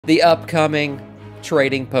The upcoming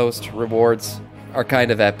trading post rewards are kind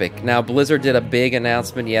of epic. Now, Blizzard did a big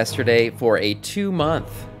announcement yesterday for a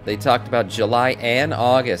 2-month. They talked about July and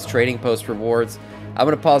August trading post rewards. I'm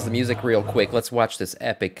going to pause the music real quick. Let's watch this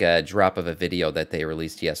epic drop of a video that they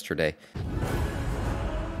released yesterday.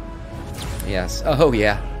 Yes. Oh,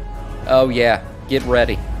 yeah. Oh, yeah. Get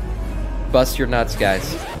ready. Bust your nuts,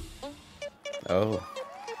 guys. Oh.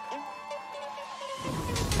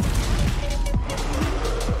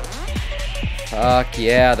 Fuck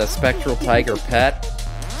yeah, the Spectral Tiger pet.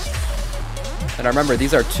 And remember,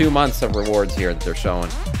 these are 2 months of rewards here that they're showing.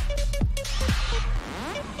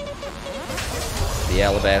 The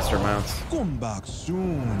Alabaster mounts. Come back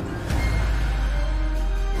soon.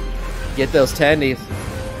 Get those tendies.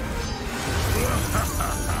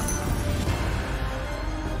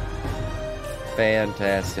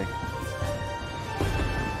 Fantastic.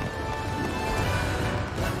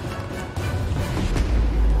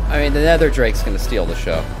 I mean, the Nether Drake's gonna steal the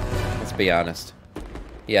show. Let's be honest.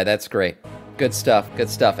 Yeah, that's great. Good stuff, good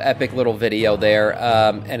stuff. Epic little video there.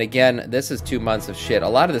 And again, this is 2 months of shit. A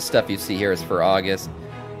lot of the stuff you see here is for August.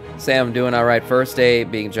 Sam, doing all right. First day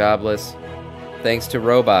being jobless. Thanks to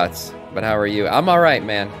robots. But how are you? I'm all right,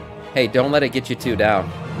 man. Hey, don't let it get you too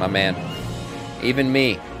down, my man. Even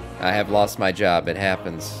me, I have lost my job. It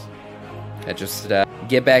happens. I just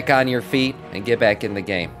get back on your feet and get back in the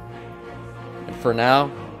game. And for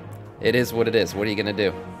now, it is what it is. What are you gonna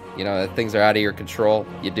do? You know, things are out of your control.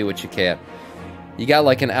 You do what you can. You got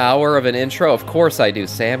like an hour of an intro? Of course I do,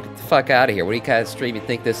 Sam. Get the fuck out of here. What do you kind of stream you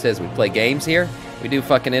think this is? We play games here? We do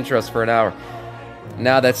fucking intros for an hour.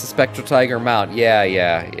 Now that's the Spectral Tiger mount.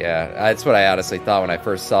 Yeah. That's what I honestly thought when I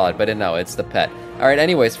first saw it. But no, it's the pet. Alright,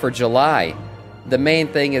 anyways, for July, the main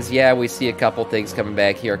thing is, yeah, we see a couple things coming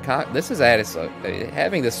back here. This is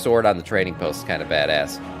having this sword on the trading post is kind of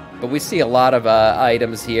badass. But we see a lot of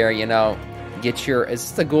items here, you know. Get your... Is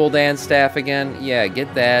this the Gul'dan staff again? Yeah,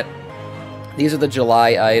 get that. These are the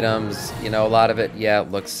July items. You know, a lot of it, yeah,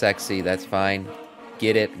 looks sexy. That's fine.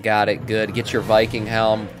 Get it. Got it. Good. Get your Viking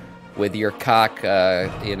helm with your cock,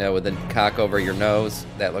 you know, with the cock over your nose.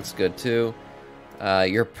 That looks good, too.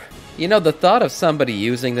 You know, the thought of somebody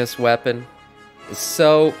using this weapon is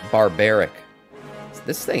so barbaric.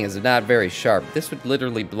 This thing is not very sharp. This would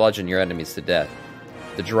literally bludgeon your enemies to death.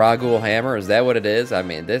 The Dragul hammer, is that what it is? I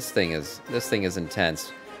mean, this thing is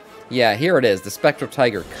intense. Yeah, here it is, the Spectral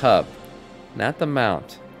Tiger Cub. Not the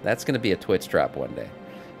mount. That's going to be a Twitch drop one day.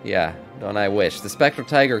 Yeah, don't I wish. The Spectral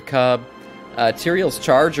Tiger Cub. Tyrael's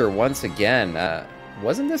Charger, once again.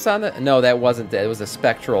 Wasn't this on the... No, that wasn't. It was a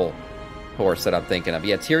Spectral horse that I'm thinking of.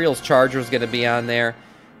 Yeah, Tyrael's Charger is going to be on there.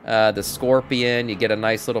 The Scorpion, you get a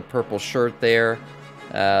nice little purple shirt there.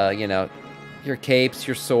 You know... Your capes,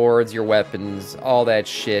 your swords, your weapons, all that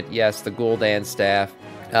shit. Yes, the Gul'dan staff.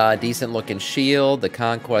 Decent looking shield, the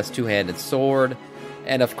Conquest two-handed sword,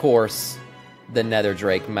 and of course, the Nether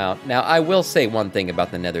Drake mount. Now, I will say one thing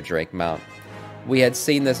about the Nether Drake mount. We had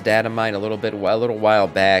seen this data mine a little while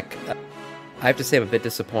back. I have to say I'm a bit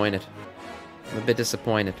disappointed. I'm a bit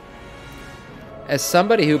disappointed. As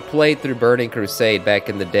somebody who played through Burning Crusade back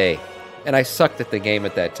in the day, and I sucked at the game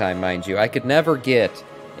at that time, mind you, I could never get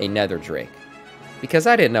a Nether Drake. Because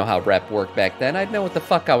I didn't know how rep worked back then. I didn't know what the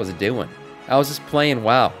fuck I was doing. I was just playing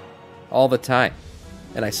WoW all the time.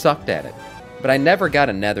 And I sucked at it. But I never got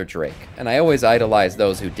a Nether Drake. And I always idolized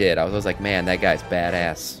those who did. I was always like, man, that guy's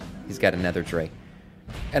badass. He's got a Nether Drake.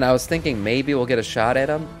 And I was thinking maybe we'll get a shot at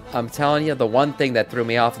him. I'm telling you, the one thing that threw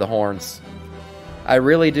me off, the horns. I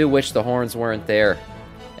really do wish the horns weren't there.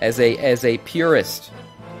 As a purist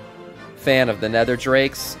fan of the Nether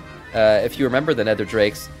Drakes, if you remember the Nether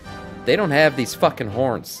Drakes, they don't have these fucking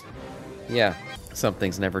horns. Yeah, some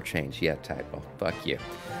things never change. Yeah, typo. Fuck you.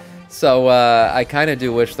 So, I kind of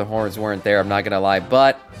do wish the horns weren't there, I'm not gonna lie,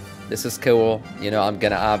 but this is cool. You know, I'm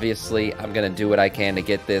gonna do what I can to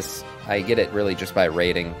get this. I get it really just by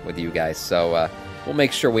raiding with you guys, so, we'll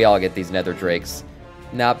make sure we all get these Nether Drakes.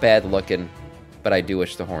 Not bad looking, but I do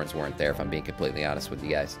wish the horns weren't there, if I'm being completely honest with you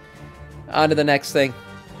guys. On to the next thing.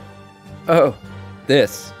 Oh,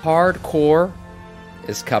 this. Hardcore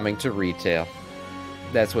is coming to retail.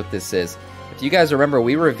 That's what this is. If you guys remember,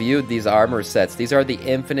 we reviewed these armor sets. These are the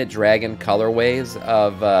Infinite Dragon colorways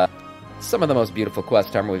of some of the most beautiful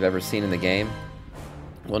quest armor we've ever seen in the game.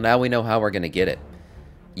 Well, now we know how we're going to get it.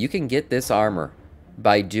 You can get this armor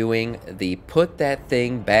by doing the put that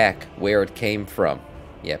thing back where it came from.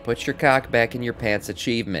 Yeah, put your cock back in your pants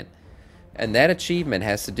achievement. And that achievement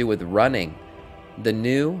has to do with running the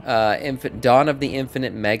new Dawn of the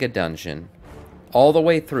Infinite Mega Dungeon all the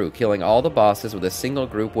way through, killing all the bosses with a single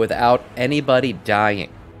group without anybody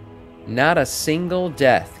dying. Not a single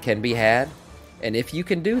death can be had, and if you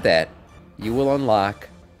can do that, you will unlock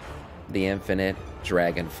the infinite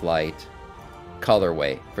Dragonflight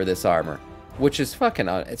colorway for this armor, which is fucking,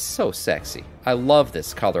 it's so sexy. I love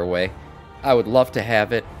this colorway. I would love to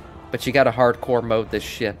have it, but you gotta hardcore mode this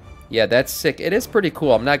shit. Yeah, that's sick. It is pretty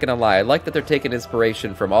cool, I'm not gonna lie. I like that they're taking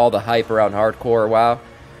inspiration from all the hype around hardcore WoW,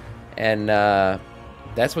 and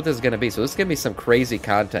that's what this is gonna be. So this is gonna be some crazy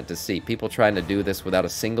content to see. People trying to do this without a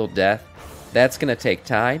single death. That's gonna take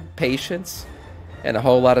time, patience, and a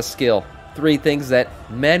whole lot of skill. 3 things that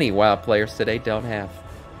many WoW players today don't have.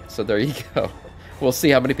 So there you go. We'll see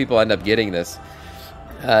how many people end up getting this.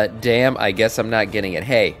 Damn, I guess I'm not getting it.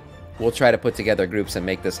 Hey, we'll try to put together groups and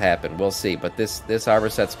make this happen. We'll see. But this armor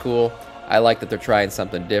set's cool. I like that they're trying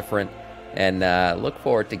something different. And look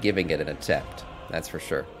forward to giving it an attempt. That's for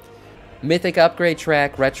sure. Mythic upgrade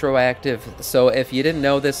track, retroactive. So if you didn't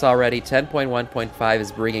know this already, 10.1.5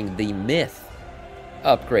 is bringing the Myth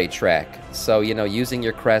upgrade track. So, you know, using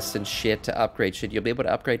your crests and shit to upgrade shit, you'll be able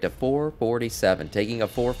to upgrade to 447, taking a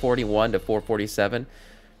 441 to 447.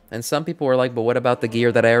 And some people were like, but what about the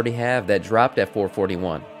gear that I already have that dropped at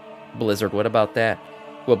 441? Blizzard, what about that?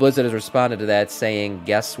 Well, Blizzard has responded to that saying,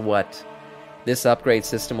 guess what? This upgrade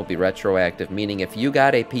system will be retroactive, meaning if you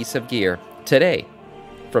got a piece of gear today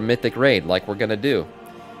from Mythic Raid, like we're going to do,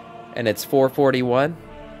 and it's 441,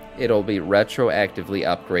 it'll be retroactively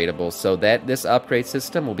upgradable, so that this upgrade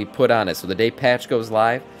system will be put on it. So the day patch goes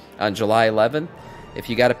live on July 11th, if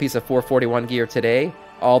you got a piece of 441 gear today,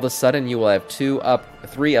 all of a sudden you will have 3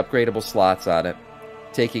 upgradable slots on it,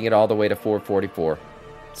 taking it all the way to 444.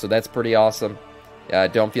 So that's pretty awesome.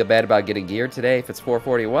 Don't feel bad about getting gear today. If it's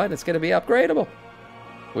 441, it's going to be upgradable,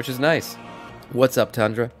 which is nice. What's up,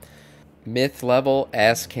 Tundra? Myth level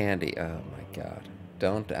ass candy. Oh my god.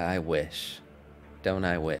 Don't I wish. Don't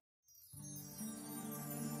I wish.